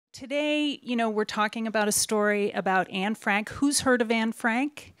Today, we're talking about a story about Anne Frank. Who's heard of Anne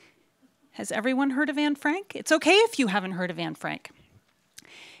Frank? Has everyone heard of Anne Frank? It's okay if you haven't heard of Anne Frank.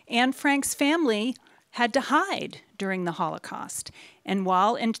 Anne Frank's family had to hide during the Holocaust.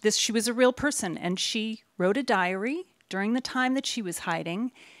 She was a real person, and she wrote a diary during the time that she was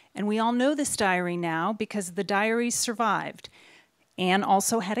hiding. And we all know this diary now because the diary survived. Anne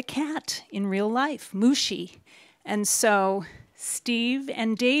also had a cat in real life, Mouschi. And so Steve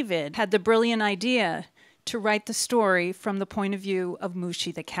and David had the brilliant idea to write the story from the point of view of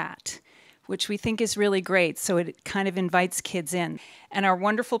Mouschi the cat, which we think is really great, so it kind of invites kids in. And our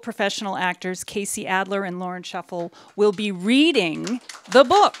wonderful professional actors, Casey Adler and Lauren Shuffle, will be reading the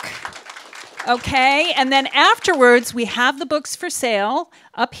book. Okay, and then afterwards, we have the books for sale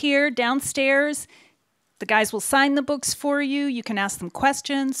up here, downstairs. The guys will sign the books for you. You can ask them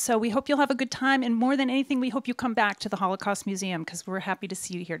questions. So we hope you'll have a good time. And more than anything, we hope you come back to the Holocaust Museum because we're happy to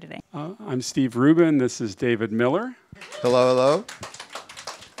see you here today. I'm Steve Rubin. This is David Miller. Hello, hello.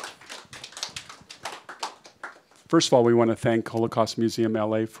 First of all, we want to thank Holocaust Museum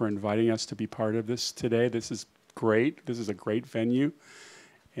LA for inviting us to be part of this today. This is great. This is a great venue.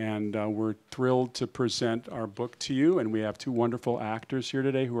 And we're thrilled to present our book to you. And we have two wonderful actors here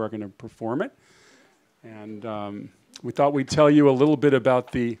today who are going to perform it. And we thought we'd tell you a little bit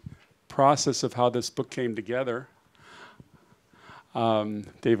about the process of how this book came together.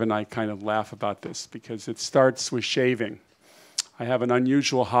 Dave and I kind of laugh about this because it starts with shaving. I have an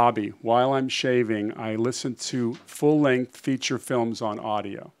unusual hobby. While I'm shaving, I listen to full-length feature films on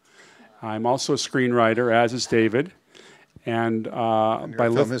audio. I'm also a screenwriter, as is David. And you're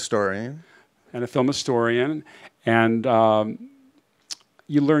a film historian. And a film historian. And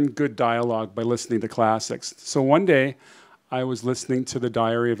you learn good dialogue by listening to classics. So one day, I was listening to The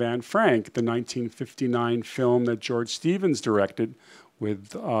Diary of Anne Frank, the 1959 film that George Stevens directed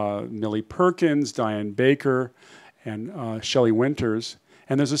with Millie Perkins, Diane Baker, and Shelley Winters.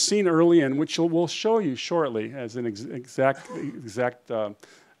 And there's a scene early in, which we'll show you shortly as an exact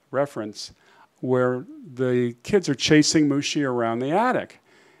reference, where the kids are chasing Mouschi around the attic.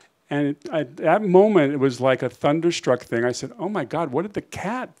 And at that moment, it was like a thunderstruck thing. I said, oh my God, what did the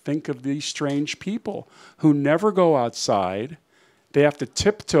cat think of these strange people who never go outside? They have to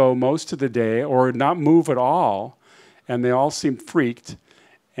tiptoe most of the day or not move at all. And they all seem freaked.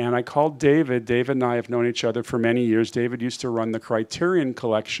 And I called David. David and I have known each other for many years. David used to run the Criterion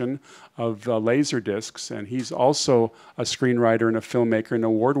collection of laser discs. And he's also a screenwriter and a filmmaker, an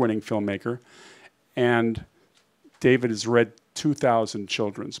award-winning filmmaker. And David has read 2,000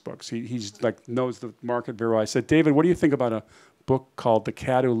 children's books. He's like knows the market very well. I said, David, what do you think about a book called The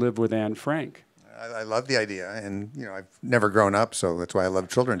Cat Who Lived with Anne Frank? I love the idea, and I've never grown up, so that's why I love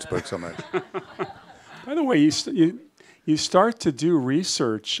children's books so much. By the way, you start to do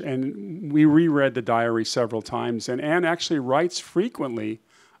research, and we reread the diary several times, and Anne actually writes frequently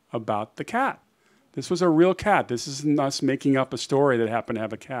about the cat. This was a real cat. This isn't us making up a story that happened to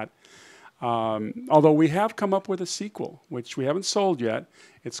have a cat. Although we have come up with a sequel, which we haven't sold yet.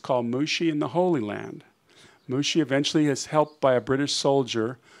 It's called Mouschi in the Holy Land. Mouschi eventually is helped by a British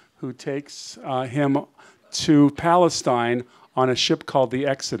soldier who takes him to Palestine on a ship called the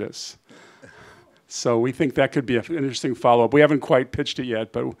Exodus. So we think that could be an interesting follow-up. We haven't quite pitched it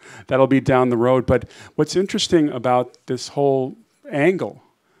yet, but that'll be down the road. But what's interesting about this whole angle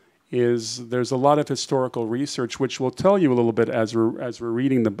is there's a lot of historical research, which we'll tell you a little bit as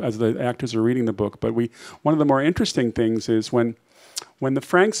the actors are reading the book. But one of the more interesting things is when the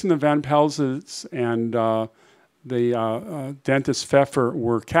Franks and the Van Pelses and the dentist Pfeffer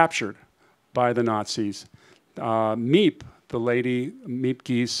were captured by the Nazis, Miep, the lady Miep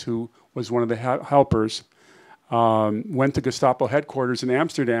Gies, who was one of the helpers, went to Gestapo headquarters in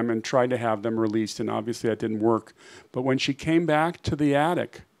Amsterdam and tried to have them released, and obviously that didn't work. But when she came back to the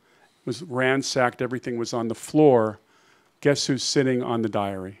attic, was ransacked, everything was on the floor. Guess who's sitting on the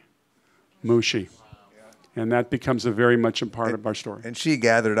diary? Mouschi. And that becomes very much a part of our story. And she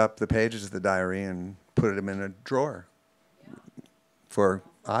gathered up the pages of the diary and put them in a drawer for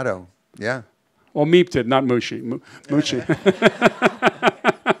Otto. Yeah. Well, Miep did, not Mouschi. Mouschi.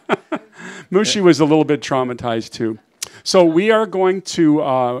 Mouschi was a little bit traumatized too. So we are going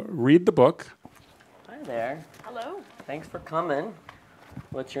to read the book. Hi there. Hello. Thanks for coming.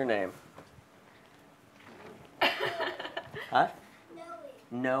 What's your name? Huh?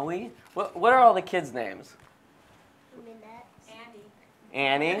 Noe. Noe? What are all the kids' names? Minette.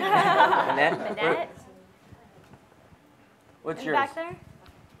 Annie. Minette. Minette. What's And yours? back there?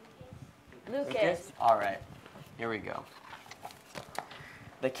 Lucas. All right. Here we go.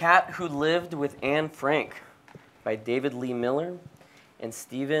 The Cat Who Lived with Anne Frank by David Lee Miller and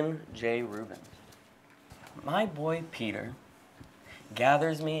Stephen J. Rubin. My boy Peter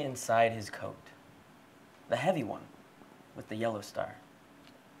gathers me inside his coat, the heavy one with the yellow star.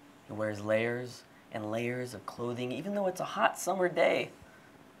 He wears layers and layers of clothing, even though it's a hot summer day.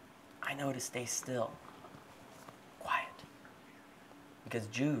 I know to stay still, quiet, because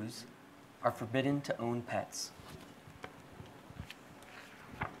Jews are forbidden to own pets.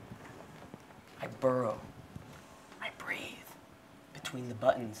 I burrow, I breathe between the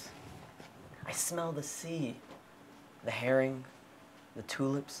buttons. I smell the sea, the herring, the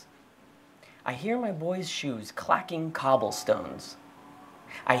tulips. I hear my boys' shoes clacking cobblestones.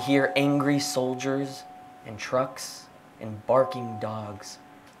 I hear angry soldiers and trucks and barking dogs.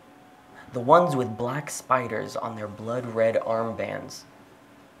 The ones with black spiders on their blood-red armbands,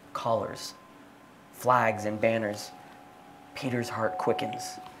 collars, flags, and banners. Peter's heart quickens.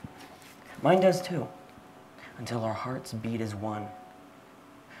 Mine does too, until our hearts beat as one.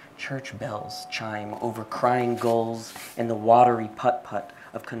 Church bells chime over crying gulls and the watery putt-putt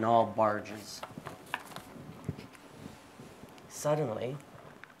of canal barges. Suddenly,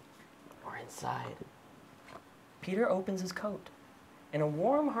 we're inside. Peter opens his coat, and a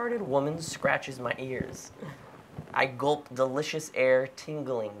warm-hearted woman scratches my ears. I gulp delicious air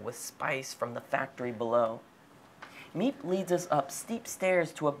tingling with spice from the factory below. Meep leads us up steep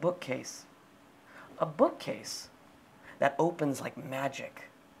stairs to a bookcase. A bookcase that opens like magic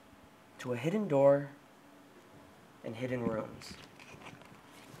to a hidden door and hidden rooms.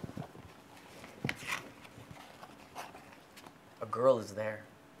 A girl is there.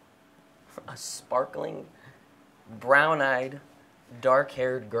 A sparkling, brown-eyed,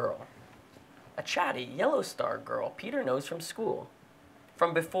 dark-haired girl. A chatty, yellow star girl Peter knows from school.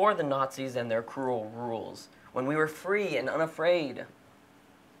 From before the Nazis and their cruel rules, when we were free and unafraid.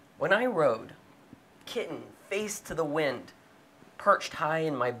 When I rode, kitten, face to the wind, perched high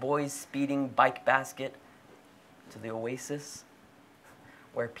in my boy's speeding bike basket, to the oasis,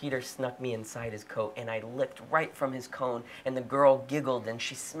 where Peter snuck me inside his coat, and I licked right from his cone, and the girl giggled, and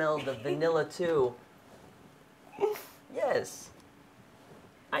she smelled the vanilla too. Yes,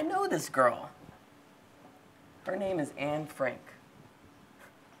 I know this girl. Her name is Anne Frank.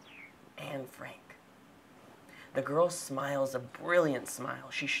 Anne Frank. The girl smiles a brilliant smile.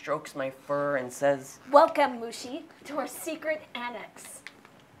 She strokes my fur and says, Welcome, Mouschi, to our secret annex.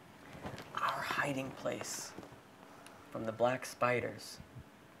 our hiding place from the black spiders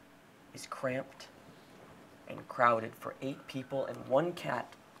is cramped and crowded for 8 people and 1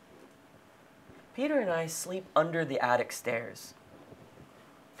 cat. Peter and I sleep under the attic stairs.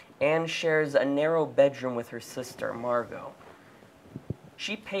 Anne shares a narrow bedroom with her sister, Margot.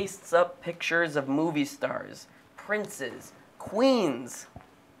 She pastes up pictures of movie stars, princes, queens,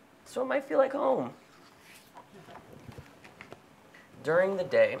 so it might feel like home. During the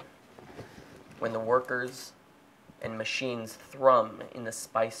day, when the workers and machines thrum in the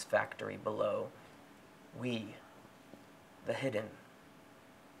spice factory below, we, the hidden,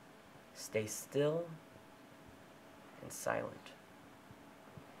 stay still and silent.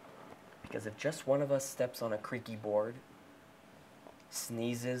 Because if just one of us steps on a creaky board,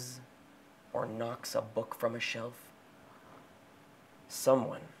 sneezes, or knocks a book from a shelf,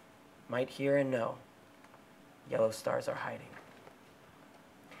 someone might hear and know yellow stars are hiding,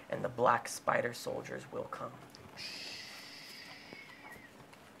 and the black spider soldiers will come.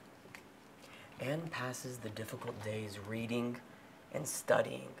 Anne passes the difficult days reading and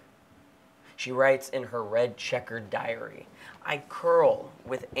studying. She writes in her red checkered diary. I curl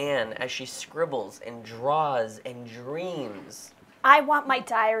with Anne as she scribbles and draws and dreams. I want my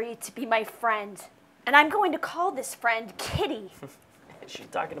diary to be my friend, and I'm going to call this friend Kitty. Is she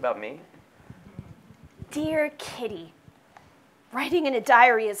talking about me? Dear Kitty, writing in a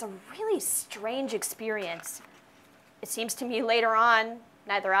diary is a really strange experience. It seems to me later on,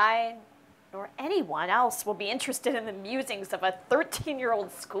 neither I nor anyone else will be interested in the musings of a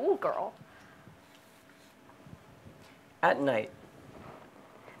 13-year-old schoolgirl. At night,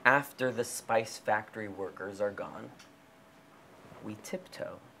 after the spice factory workers are gone, we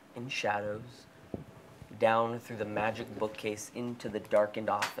tiptoe in shadows down through the magic bookcase into the darkened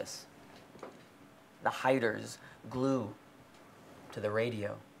office. The hiders glue to the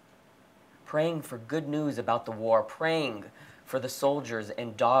radio, praying for good news about the war, praying for the soldiers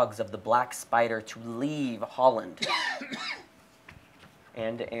and dogs of the black spider to leave Holland.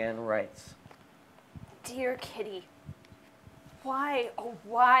 And Anne writes, Dear Kitty, why, oh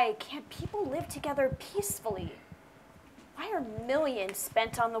why, can't people live together peacefully? Why are millions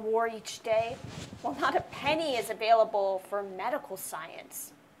spent on the war each day while not a penny is available for medical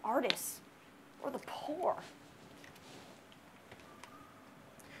science, artists, or the poor?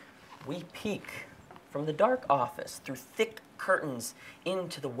 We peek from the dark office through thick curtains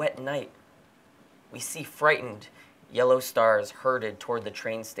into the wet night. We see frightened yellow stars herded toward the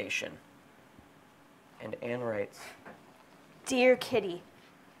train station. And Anne writes, Dear Kitty,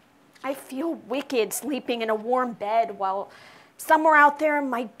 I feel wicked sleeping in a warm bed while somewhere out there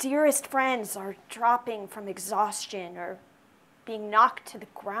my dearest friends are dropping from exhaustion or being knocked to the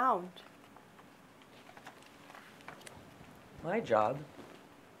ground. my job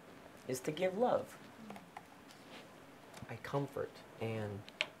is to give love. I comfort Anne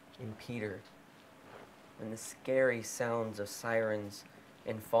and Peter when the scary sounds of sirens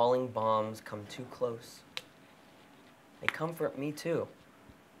and falling bombs come too close. They comfort me too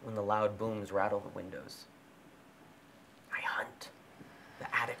when the loud booms rattle the windows. I hunt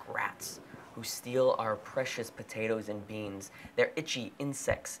the attic rats who steal our precious potatoes and beans. Their itchy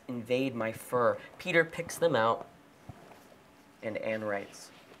insects invade my fur. Peter picks them out, and Anne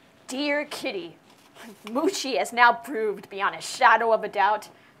writes, Dear Kitty, Mouschi has now proved beyond a shadow of a doubt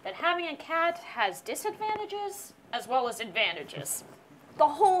that having a cat has disadvantages as well as advantages. The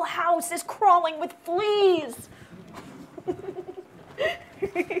whole house is crawling with fleas.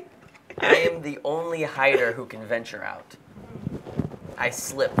 I am the only hider who can venture out. I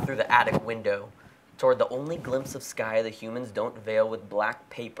slip through the attic window toward the only glimpse of sky the humans don't veil with black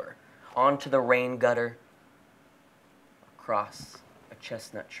paper, onto the rain gutter, across a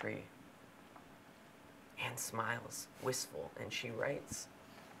chestnut tree. Anne smiles, wistful, and she writes,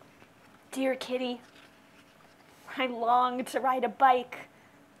 Dear Kitty, I long to ride a bike,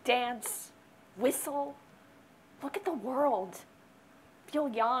 dance, whistle, look at the world, feel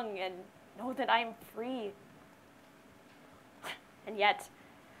young and know that I am free. And yet,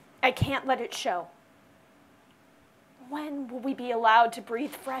 I can't let it show. When will we be allowed to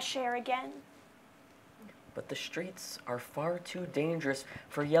breathe fresh air again? but the streets are far too dangerous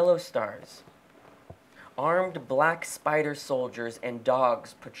for yellow stars. Armed black spider soldiers and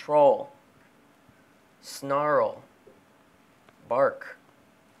dogs patrol, snarl, bark.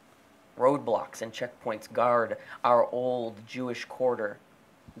 Roadblocks and checkpoints guard our old Jewish quarter,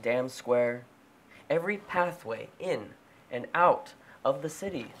 Dam Square, every pathway in and out of the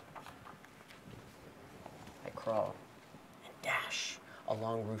city. I crawl and dash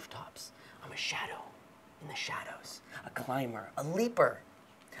along rooftops. I'm a shadow in the shadows, a climber, a leaper,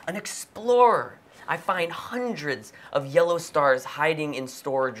 an explorer. I find hundreds of yellow stars hiding in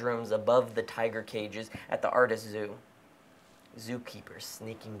storage rooms above the tiger cages at the Artist Zoo. Zookeepers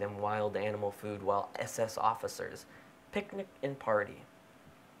sneaking them wild animal food while SS officers picnic and party.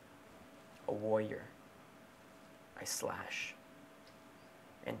 A warrior. I slash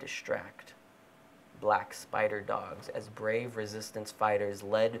and distract black spider dogs as brave resistance fighters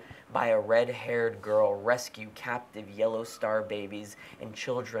led by a red-haired girl rescue captive yellow star babies and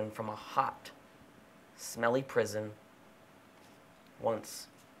children from a hot, smelly prison, once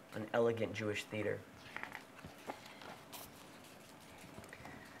an elegant Jewish theater.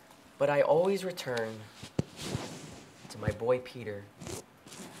 But I always return to my boy Peter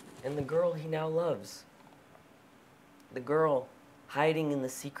and the girl he now loves. The girl hiding in the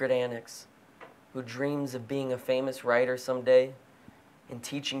secret annex who dreams of being a famous writer someday and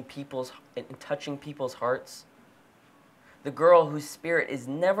touching people's hearts. The girl whose spirit is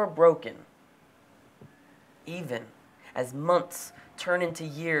never broken, even as months turn into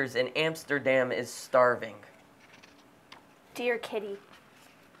years and Amsterdam is starving. Dear Kitty,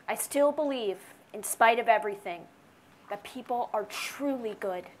 I still believe, in spite of everything, that people are truly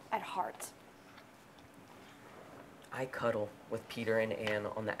good at heart. I cuddle with Peter and Anne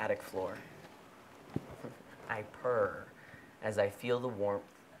on the attic floor. I purr as I feel the warmth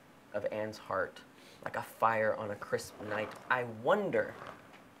of Anne's heart like a fire on a crisp night. I wonder,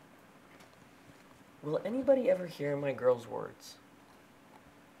 will anybody ever hear my girl's words?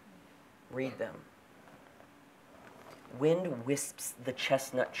 Read them. Wind wisps the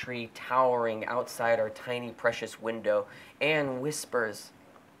chestnut tree towering outside our tiny precious window. Anne whispers,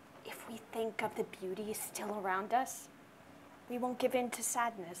 If we think of the beauty still around us, we won't give in to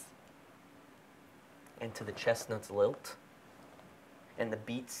sadness. and to the chestnut's lilt, and the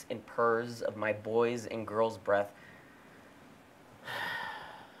beats and purrs of my boys' and girls' breath,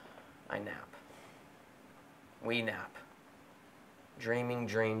 I nap. We nap, dreaming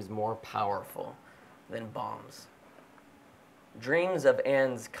dreams more powerful than bombs. Dreams of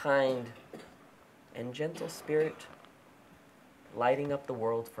Anne's kind and gentle spirit lighting up the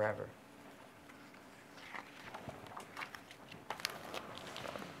world forever.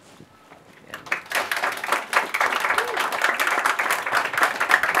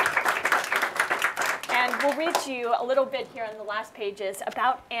 And we'll read to you you a little bit here on the last pages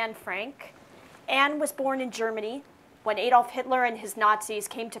about Anne Frank. Anne was born in Germany. When Adolf Hitler and his Nazis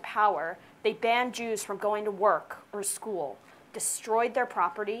came to power, they banned Jews from going to work or school, destroyed their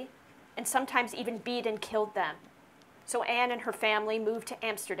property, and sometimes even beat and killed them. So Anne and her family moved to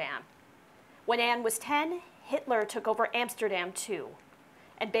Amsterdam. When Anne was 10, Hitler took over Amsterdam too,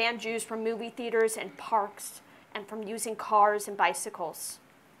 and banned Jews from movie theaters and parks and from using cars and bicycles.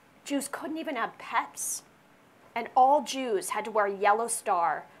 Jews couldn't even have pets. And all Jews had to wear a yellow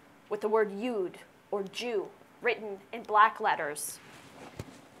star with the word Jud, or Jew, written in black letters.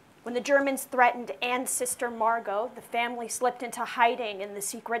 When the Germans threatened Anne's sister Margot, the family slipped into hiding in the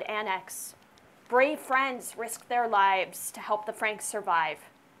secret annex. Brave friends risked their lives to help the Franks survive.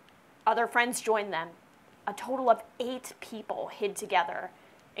 Other friends joined them. A total of 8 people hid together,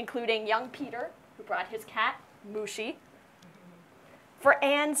 including young Peter, who brought his cat, Mouschi. For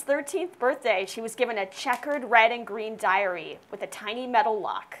Anne's 13th birthday, she was given a checkered red and green diary with a tiny metal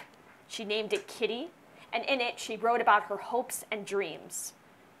lock. She named it Kitty, and in it she wrote about her hopes and dreams.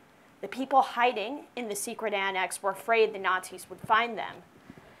 The people hiding in the secret annex were afraid the Nazis would find them.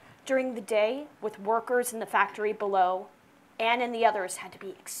 During the day, with workers in the factory below, Anne and the others had to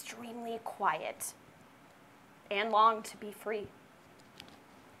be extremely quiet. Anne longed to be free.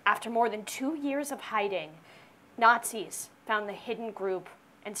 After more than 2 years of hiding, Nazis found the hidden group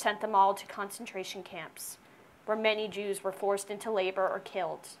and sent them all to concentration camps, where many Jews were forced into labor or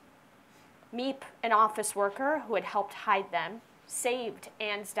killed. Miep, an office worker who had helped hide them, saved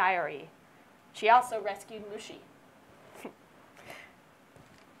Anne's diary. She also rescued Mouschi.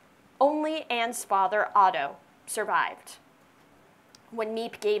 Only Anne's father, Otto, survived. When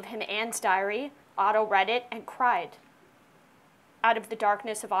Miep gave him Anne's diary, Otto read it and cried. Out of the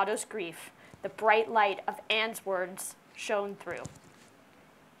darkness of Otto's grief, the bright light of Anne's words shone through.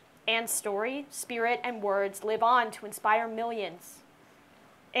 Anne's story, spirit, and words live on to inspire millions.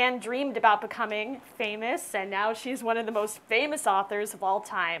 Anne dreamed about becoming famous, and now she's one of the most famous authors of all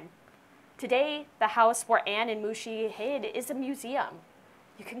time. Today, the house where Anne and Mouschi hid is a museum.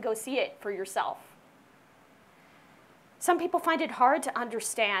 You can go see it for yourself. Some people find it hard to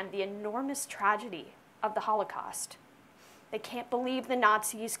understand the enormous tragedy of the Holocaust. They can't believe the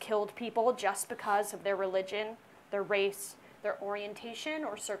Nazis killed people just because of their religion, their race, their orientation,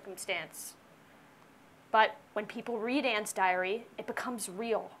 or circumstance. But when people read Anne's diary, it becomes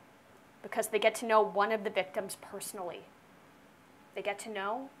real because they get to know one of the victims personally. They get to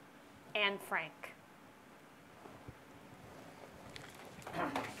know Anne Frank.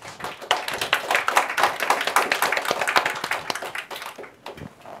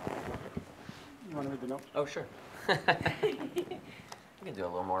 You want to read the note? Oh, sure. We can do a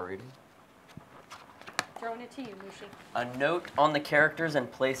little more reading. Throwing it to you, Mouschi. A note on the characters and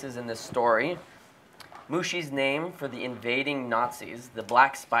places in this story. Mouschi's name for the invading Nazis, the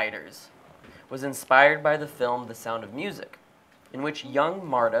Black Spiders, was inspired by the film The Sound of Music, in which young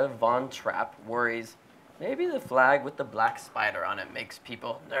Marta von Trapp worries, maybe the flag with the black spider on it makes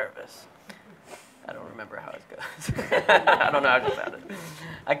people nervous. I don't remember how it goes. I don't know how to sound it.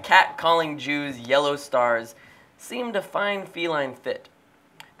 A cat calling Jews yellow stars seemed a fine feline fit.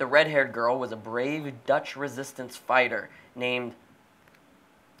 The red-haired girl was a brave Dutch resistance fighter named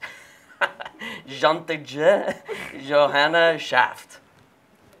Jantige Johanna Schaft.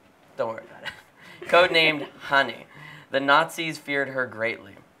 Don't worry about it. Codenamed Honey. The Nazis feared her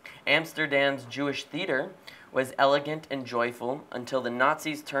greatly. Amsterdam's Jewish theater was elegant and joyful until the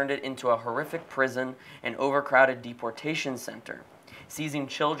Nazis turned it into a horrific prison and overcrowded deportation center, seizing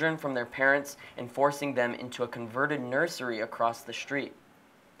children from their parents and forcing them into a converted nursery across the street.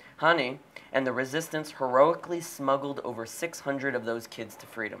 Honey and the resistance heroically smuggled over 600 of those kids to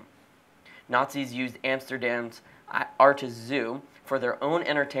freedom. Nazis used Amsterdam's Artes Zoo for their own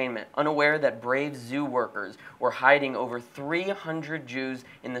entertainment, unaware that brave zoo workers were hiding over 300 Jews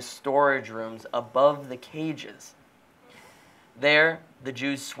in the storage rooms above the cages. There, the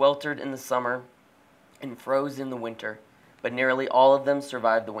Jews sweltered in the summer and froze in the winter, but nearly all of them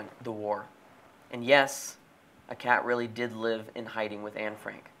survived the war. And yes, a cat really did live in hiding with Anne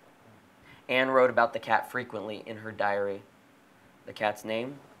Frank. Anne wrote about the cat frequently in her diary. The cat's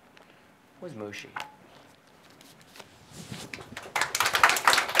name was Mouschi.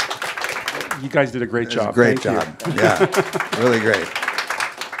 You guys did a great job. Great Thank job. you. Yeah, really great.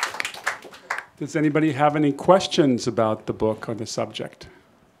 Does anybody have any questions about the book or the subject?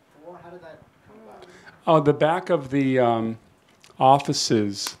 Well, how did that come about? Oh, the back of the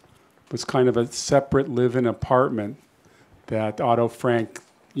offices was kind of a separate live-in apartment that Otto Frank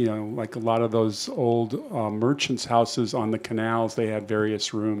you know, like a lot of those old merchants' houses on the canals, they had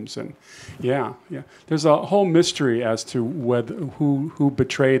various rooms, and yeah. There's a whole mystery as to who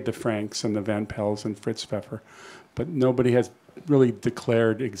betrayed the Franks and the Van Pels and Fritz Pfeffer, but nobody has really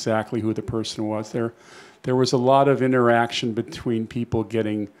declared exactly who the person was. There was a lot of interaction between people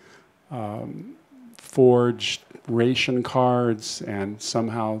getting forged ration cards, and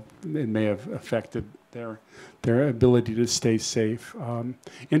somehow it may have affected their ability to stay safe.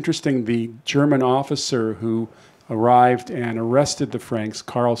 Interesting, the German officer who arrived and arrested the Franks,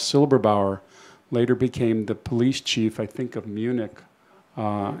 Karl Silberbauer, later became the police chief, I think, of Munich.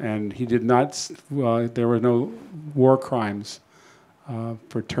 And he did not, there were no war crimes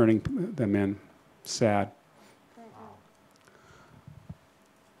for turning them in. Sad.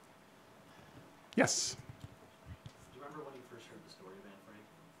 Yes? Do you remember when you first heard the story of Anne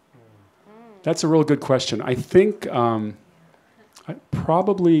Frank? That's a real good question. I think I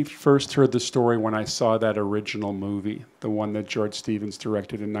probably first heard the story when I saw that original movie, the one that George Stevens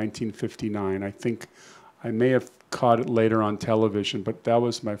directed in 1959. I think I may have caught it later on television, but that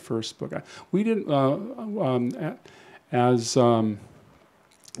was my first book. We didn't, as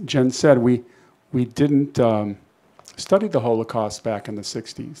Jen said, we didn't study the Holocaust back in the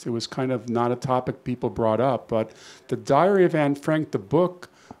 60s. It was kind of not a topic people brought up, but the Diary of Anne Frank, the book,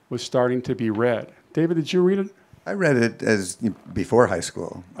 was starting to be read. David, did you read it? I read it as before high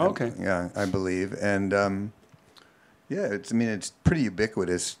school. Okay. I believe, and yeah, it's pretty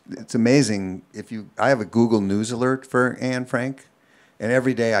ubiquitous. It's amazing I have a Google News alert for Anne Frank, and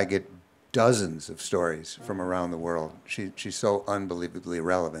every day I get dozens of stories from around the world. She's so unbelievably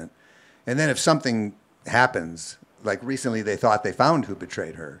relevant. And then if something happens, like recently they thought they found who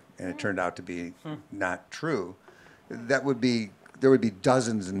betrayed her, and it turned out to be not true, there would be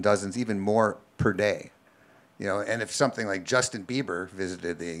dozens and dozens, even more per day. You know, and if something like Justin Bieber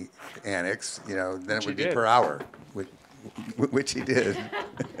visited the Annex, you know, then it would be per hour, which he did,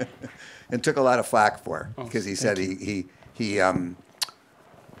 and took a lot of flack for, because he said he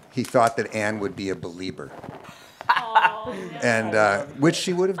thought that Anne would be a believer, and which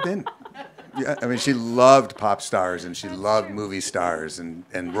she would have been. Yeah, I mean, she loved pop stars, and she loved movie stars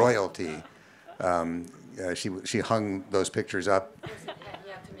and royalty. She hung those pictures up.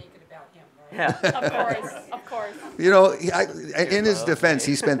 Yeah. Of course. You know, in his defense,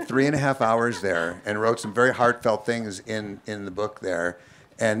 he spent 3.5 hours there and wrote some very heartfelt things in the book there,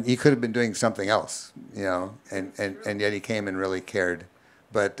 and he could have been doing something else, you know, and yet he came and really cared.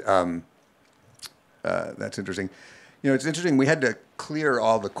 But that's interesting. You know, it's interesting. We had to clear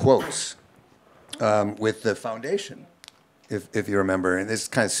all the quotes with the foundation, if you remember, and this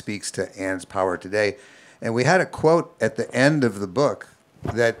kind of speaks to Anne's power today. And we had a quote at the end of the book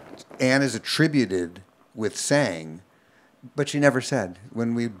that Anne is attributed with saying, but she never said.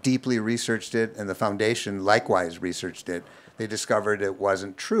 When we deeply researched it, and the foundation likewise researched it, they discovered it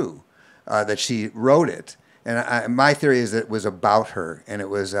wasn't true, that she wrote it. And my theory is that it was about her, and it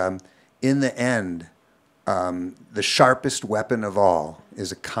was, in the end, the sharpest weapon of all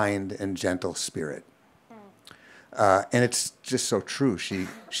is a kind and gentle spirit. And it's just so true. She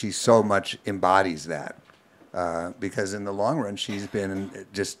so much embodies that. Because in the long run, she's been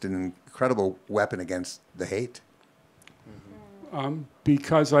just an incredible weapon against the hate.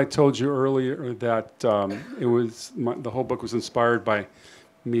 Because I told you earlier that the whole book was inspired by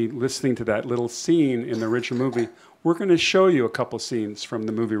me listening to that little scene in the original movie. We're going to show you a couple scenes from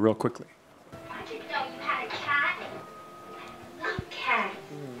the movie real quickly. I didn't know you had a cat. I love cats.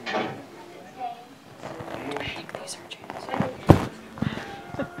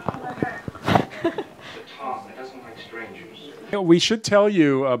 We should tell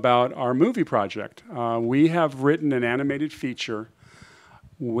you about our movie project. We have written an animated feature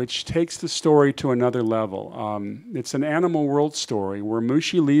which takes the story to another level. It's an animal world story where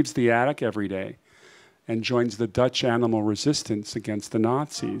Mouschi leaves the attic every day and joins the Dutch animal resistance against the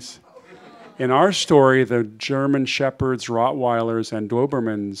Nazis. In our story, the German Shepherds, Rottweilers, and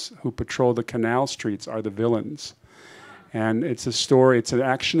Dobermans who patrol the canal streets are the villains. And it's an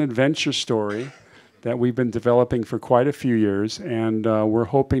action-adventure story that we've been developing for quite a few years, and we're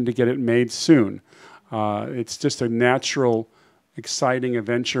hoping to get it made soon. It's just a natural, exciting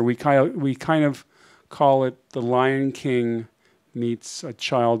adventure. We kind of call it The Lion King meets a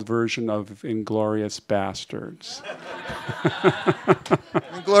child version of Inglourious Bastards.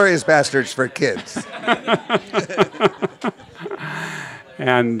 Inglourious Bastards for kids.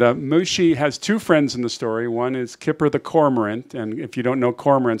 And Mouschi has two friends in the story. One is Kipper the cormorant, and if you don't know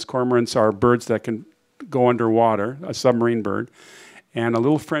cormorants are birds that can go underwater, a submarine bird, and a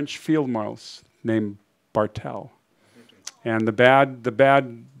little French field mouse named Bartel. And the bad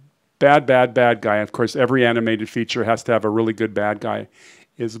guy, of course, every animated feature has to have a really good bad guy,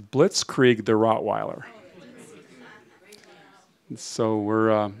 is Blitzkrieg the Rottweiler. So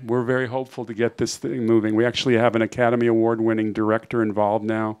we're very hopeful to get this thing moving. We actually have an Academy Award-winning director involved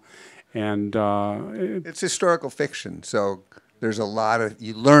now, and it's historical fiction, so there's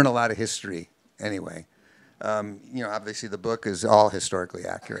you learn a lot of history anyway. Obviously the book is all historically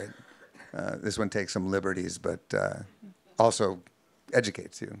accurate. This one takes some liberties, but also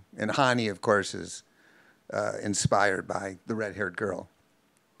educates you. And Hani, of course, is inspired by the red-haired girl.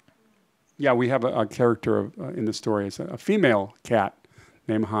 Yeah, we have a character in the story. It's a female cat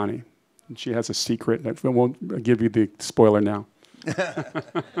named Hani. And she has a secret. I won't give you the spoiler now.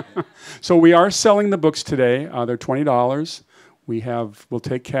 So we are selling the books today. They're $20. We'll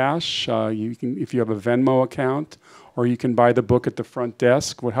take cash. You can, if you have a Venmo account, or you can buy the book at the front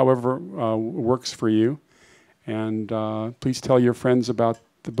desk, however works for you. And please tell your friends about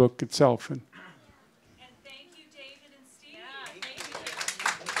the book itself. And thank you, David and Steve.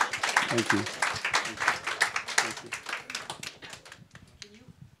 thank you.